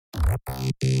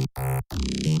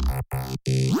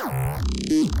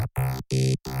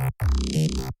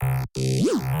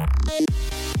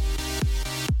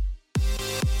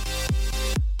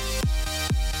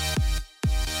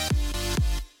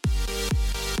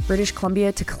British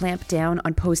Columbia to clamp down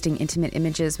on posting intimate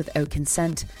images without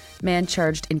consent. Man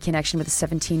charged in connection with a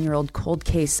 17-year-old cold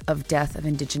case of death of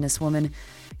Indigenous woman.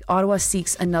 Ottawa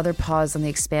seeks another pause on the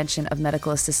expansion of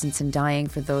medical assistance in dying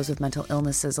for those with mental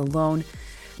illnesses alone.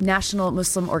 National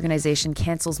Muslim Organization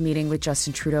cancels meeting with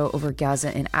Justin Trudeau over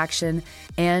Gaza in action.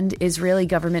 And Israeli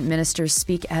government ministers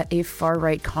speak at a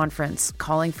far-right conference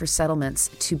calling for settlements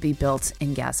to be built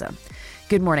in Gaza.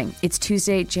 Good morning. It's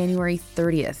Tuesday, January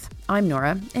 30th. I'm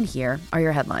Nora, and here are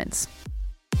your headlines.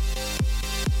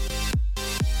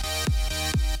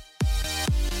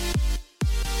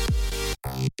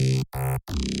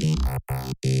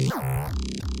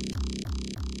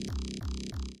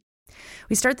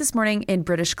 We start this morning in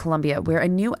British Columbia, where a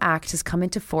new act has come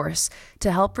into force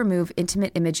to help remove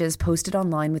intimate images posted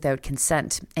online without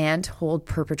consent and hold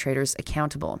perpetrators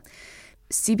accountable.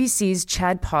 CBC's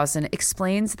Chad Pawson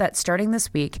explains that starting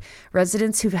this week,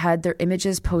 residents who've had their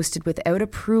images posted without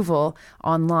approval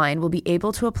online will be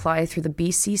able to apply through the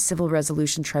BC Civil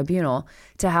Resolution Tribunal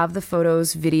to have the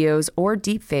photos, videos, or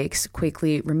deepfakes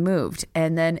quickly removed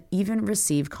and then even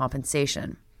receive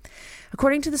compensation.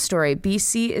 According to the story,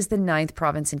 BC is the 9th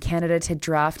province in Canada to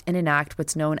draft and enact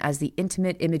what's known as the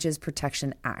Intimate Images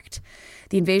Protection Act.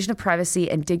 The invasion of privacy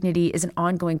and dignity is an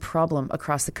ongoing problem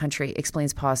across the country,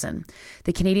 explains Pawson.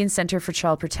 The Canadian Centre for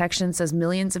Child Protection says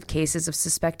millions of cases of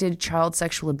suspected child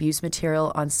sexual abuse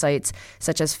material on sites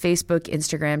such as Facebook,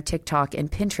 Instagram, TikTok, and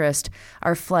Pinterest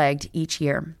are flagged each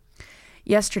year.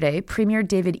 Yesterday, Premier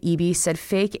David Eby said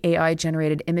fake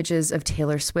AI-generated images of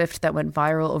Taylor Swift that went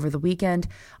viral over the weekend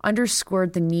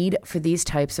underscored the need for these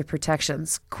types of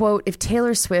protections. Quote, "If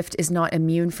Taylor Swift is not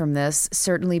immune from this,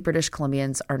 certainly British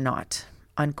Columbians are not."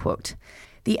 Unquote.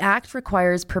 The act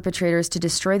requires perpetrators to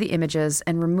destroy the images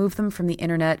and remove them from the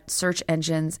internet, search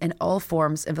engines, and all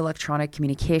forms of electronic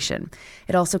communication.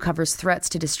 It also covers threats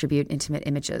to distribute intimate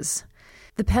images.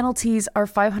 The penalties are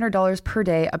 $500 per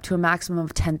day up to a maximum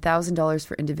of $10,000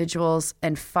 for individuals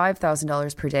and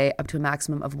 $5,000 per day up to a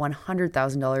maximum of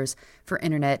 $100,000 for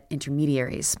internet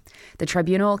intermediaries. The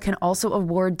tribunal can also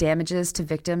award damages to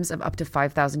victims of up to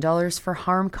 $5,000 for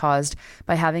harm caused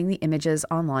by having the images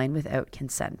online without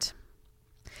consent.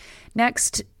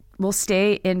 Next, we'll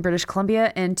stay in British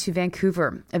Columbia and to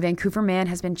Vancouver. A Vancouver man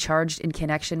has been charged in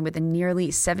connection with a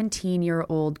nearly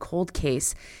 17-year-old cold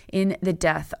case in the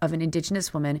death of an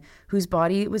Indigenous woman whose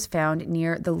body was found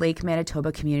near the Lake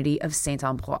Manitoba community of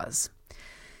Saint-Ambroise.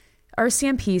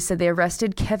 RCMP said they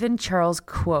arrested Kevin Charles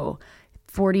Quo,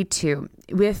 42,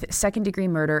 with second-degree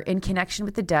murder in connection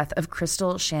with the death of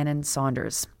Crystal Shannon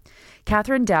Saunders.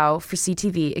 Catherine Dow for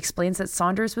CTV explains that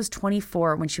Saunders was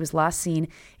 24 when she was last seen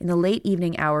in the late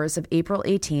evening hours of April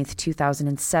 18,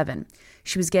 2007.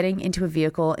 She was getting into a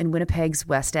vehicle in Winnipeg's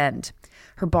West End.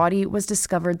 Her body was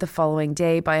discovered the following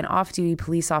day by an off-duty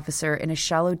police officer in a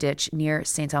shallow ditch near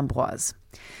Saint-Ambroise.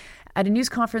 At a news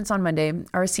conference on Monday,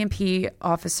 RCMP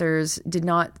officers did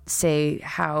not say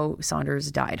how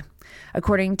Saunders died.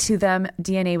 According to them,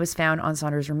 DNA was found on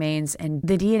Saunders' remains, and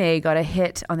the DNA got a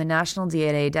hit on the National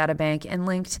DNA Databank and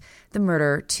linked the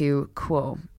murder to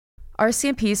Quo.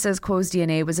 RCMP says Quo's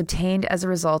DNA was obtained as a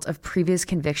result of previous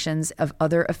convictions of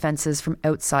other offenses from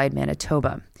outside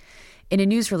Manitoba. In a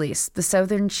news release, the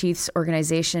Southern Chiefs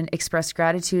organization expressed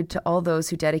gratitude to all those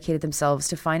who dedicated themselves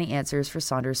to finding answers for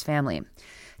Saunders' family.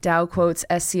 Dow quotes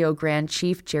SCO Grand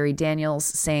Chief Jerry Daniels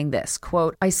saying this,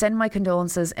 quote, "I send my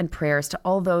condolences and prayers to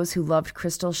all those who loved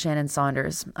Crystal Shannon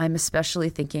Saunders. I'm especially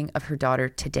thinking of her daughter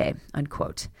today,"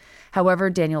 unquote. However,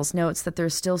 Daniels notes that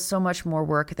there's still so much more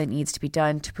work that needs to be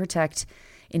done to protect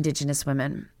Indigenous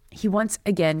women. He once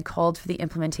again called for the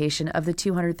implementation of the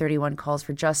 231 calls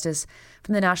for justice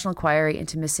from the National Inquiry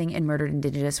into Missing and Murdered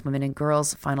Indigenous Women and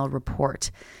Girls final report.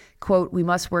 Quote, "We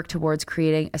must work towards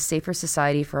creating a safer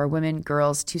society for our women,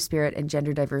 girls, two-spirit, and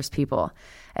gender-diverse people.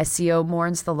 SCO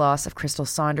mourns the loss of Crystal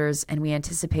Saunders, and we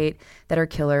anticipate that our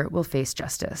killer will face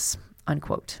justice,"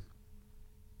 unquote.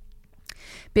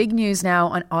 Big news now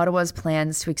on Ottawa's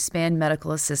plans to expand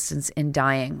medical assistance in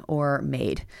dying, or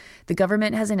MAID. The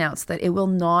government has announced that it will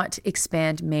not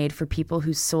expand MAID for people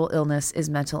whose sole illness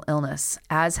is mental illness,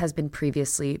 as has been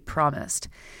previously promised.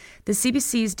 The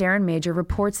CBC's Darren Major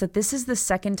reports that this is the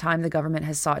second time the government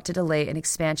has sought to delay an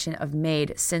expansion of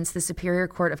MAID since the Superior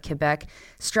Court of Quebec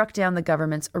struck down the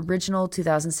government's original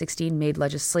 2016 MAID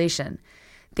legislation.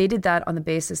 They did that on the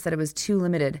basis that it was too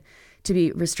limited to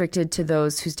be restricted to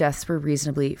those whose deaths were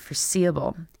reasonably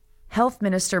foreseeable. Health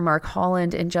Minister Mark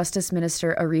Holland and Justice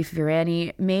Minister Arif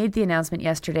Virani made the announcement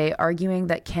yesterday, arguing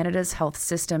that Canada's health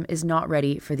system is not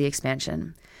ready for the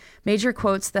expansion. Major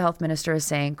quotes the health minister is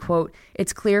saying, quote,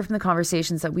 "It's clear from the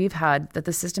conversations that we've had that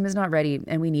the system is not ready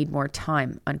and we need more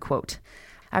time," unquote.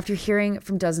 After hearing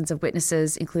from dozens of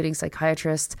witnesses, including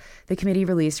psychiatrists, the committee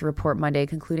released a report Monday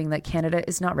concluding that Canada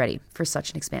is not ready for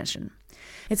such an expansion.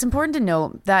 It's important to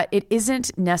note that it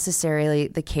isn't necessarily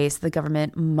the case the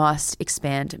government must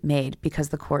expand MAID because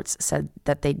the courts said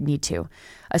that they need to.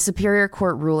 A Superior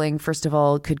Court ruling, first of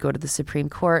all, could go to the Supreme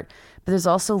Court, but there's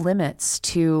also limits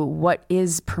to what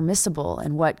is permissible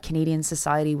and what Canadian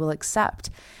society will accept.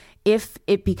 If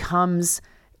it becomes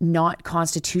not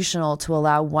constitutional to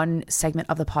allow one segment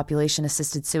of the population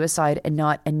assisted suicide and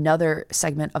not another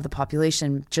segment of the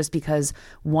population just because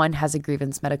one has a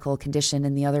grievance medical condition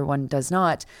and the other one does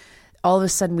not, all of a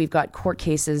sudden we've got court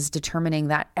cases determining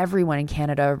that everyone in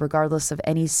Canada, regardless of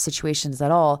any situations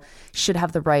at all, should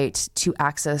have the right to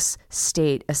access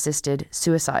state-assisted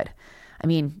suicide. I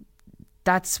mean,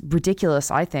 that's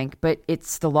ridiculous, I think, but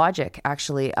it's the logic,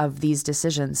 actually, of these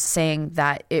decisions saying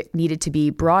that it needed to be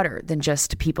broader than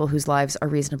just people whose lives are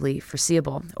reasonably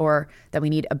foreseeable, or that we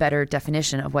need a better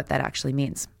definition of what that actually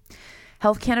means.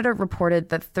 Health Canada reported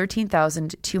that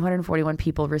 13,241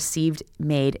 people received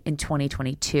MAID in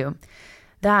 2022.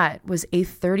 That was a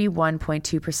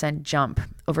 31.2% jump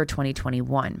over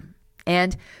 2021.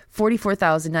 And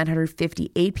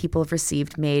 44,958 people have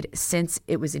received MAID since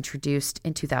it was introduced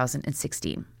in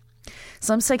 2016.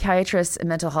 Some psychiatrists and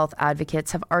mental health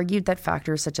advocates have argued that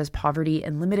factors such as poverty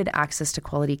and limited access to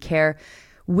quality care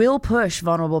will push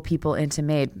vulnerable people into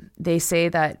MAID. They say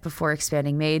that before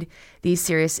expanding MAID, these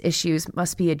serious issues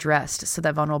must be addressed so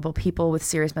that vulnerable people with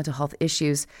serious mental health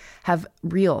issues have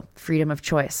real freedom of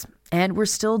choice. And we're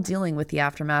still dealing with the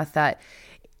aftermath that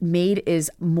MAID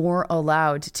is more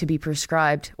allowed to be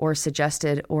prescribed or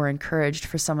suggested or encouraged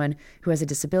for someone who has a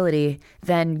disability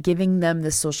than giving them the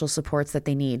social supports that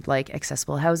they need, like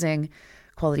accessible housing,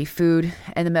 quality food,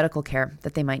 and the medical care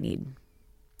that they might need.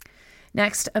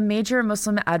 Next, a major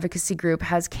Muslim advocacy group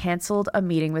has canceled a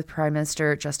meeting with Prime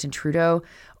Minister Justin Trudeau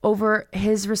over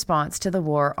his response to the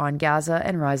war on Gaza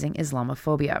and rising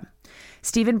Islamophobia.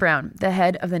 Stephen Brown, the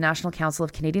head of the National Council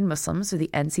of Canadian Muslims, or the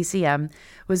NCCM,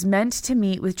 was meant to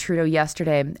meet with Trudeau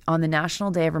yesterday on the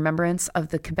National Day of Remembrance of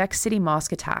the Quebec City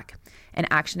mosque attack and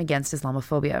action against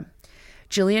Islamophobia.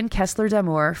 Gillian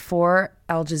Kessler-Damour for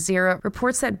Al Jazeera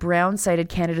reports that Brown cited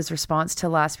Canada's response to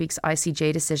last week's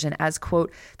ICJ decision as,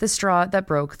 quote, "the straw that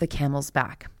broke the camel's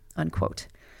back," unquote.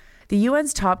 The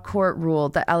UN's top court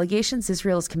ruled that allegations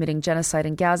Israel is committing genocide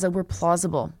in Gaza were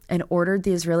plausible and ordered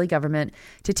the Israeli government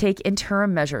to take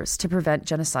interim measures to prevent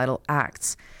genocidal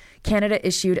acts. Canada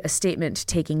issued a statement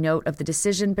taking note of the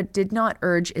decision but did not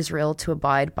urge Israel to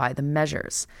abide by the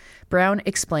measures. Brown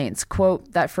explains,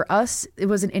 quote, that for us, it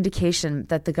was an indication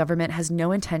that the government has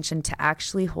no intention to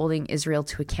actually holding Israel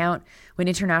to account when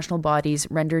international bodies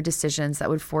render decisions that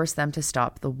would force them to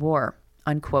stop the war,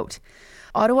 unquote.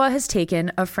 Ottawa has taken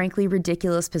a frankly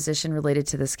ridiculous position related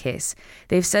to this case.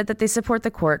 They've said that they support the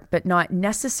court, but not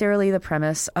necessarily the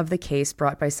premise of the case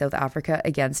brought by South Africa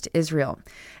against Israel.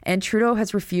 And Trudeau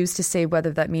has refused to say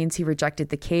whether that means he rejected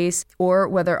the case or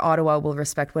whether Ottawa will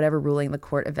respect whatever ruling the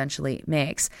court eventually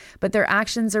makes. But their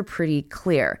actions are pretty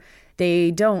clear.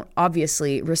 They don't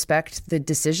obviously respect the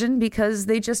decision because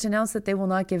they just announced that they will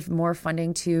not give more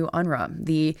funding to UNRWA,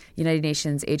 the United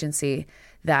Nations agency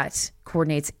that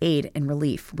coordinates aid and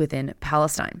relief within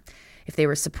Palestine. If they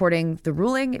were supporting the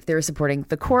ruling, if they were supporting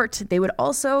the court, they would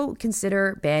also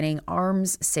consider banning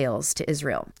arms sales to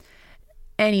Israel.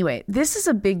 Anyway, this is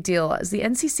a big deal as the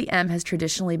NCCM has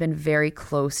traditionally been very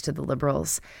close to the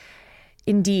Liberals.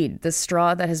 Indeed, the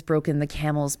straw that has broken the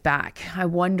camel's back. I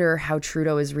wonder how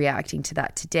Trudeau is reacting to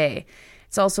that today.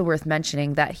 It's also worth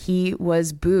mentioning that he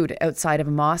was booed outside of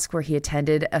a mosque where he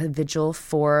attended a vigil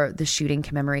for the shooting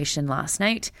commemoration last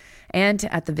night. And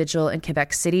at the vigil in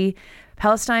Quebec City,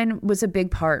 Palestine was a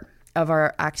big part of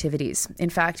our activities. In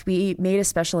fact, we made a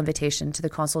special invitation to the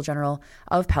Consul General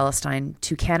of Palestine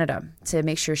to Canada to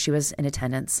make sure she was in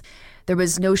attendance. There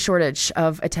was no shortage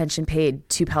of attention paid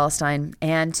to Palestine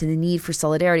and to the need for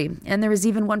solidarity. And there was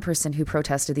even one person who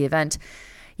protested the event,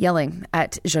 yelling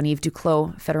at Jean-Yves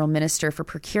Duclos, Federal Minister for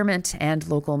Procurement and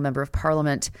local Member of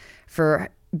Parliament, for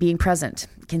being present,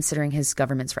 considering his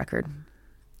government's record.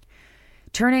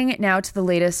 Turning now to the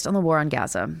latest on the war on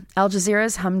Gaza. Al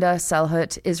Jazeera's Hamda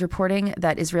Salhut is reporting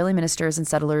that Israeli ministers and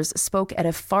settlers spoke at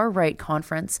a far-right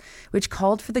conference which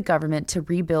called for the government to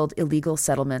rebuild illegal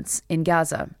settlements in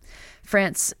Gaza.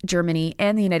 France, Germany,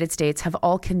 and the United States have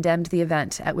all condemned the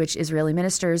event at which Israeli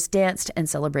ministers danced and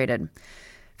celebrated.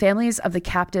 Families of the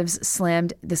captives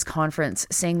slammed this conference,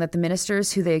 saying that the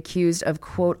ministers who they accused of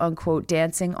quote unquote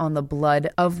dancing on the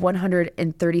blood of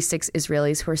 136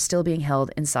 Israelis who are still being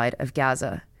held inside of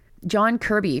Gaza. John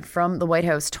Kirby from the White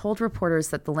House told reporters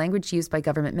that the language used by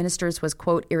government ministers was,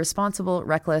 quote, irresponsible,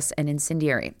 reckless, and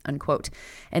incendiary, unquote.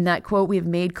 And that, quote, we have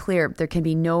made clear there can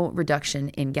be no reduction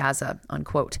in Gaza,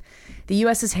 unquote. The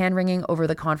U.S.'s hand-wringing over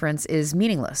the conference is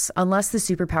meaningless unless the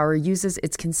superpower uses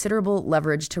its considerable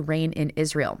leverage to rein in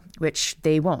Israel, which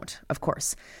they won't, of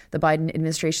course. The Biden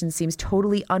administration seems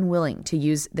totally unwilling to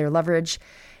use their leverage,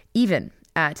 even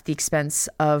at the expense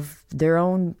of their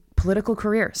own political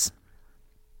careers.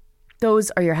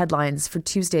 Those are your headlines for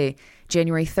Tuesday,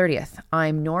 January 30th.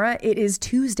 I'm Nora. It is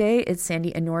Tuesday. It's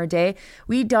Sandy and Nora Day.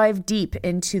 We dive deep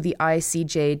into the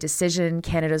ICJ decision,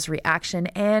 Canada's reaction,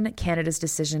 and Canada's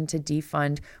decision to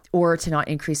defund or to not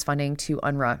increase funding to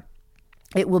UNRWA.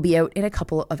 It will be out in a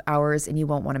couple of hours and you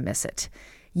won't want to miss it.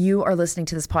 You are listening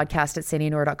to this podcast at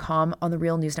sandyanora.com, on the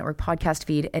Real News Network podcast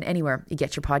feed, and anywhere you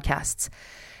get your podcasts.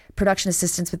 Production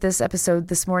assistance with this episode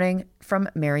this morning from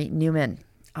Mary Newman.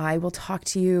 I will talk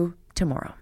to you tomorrow.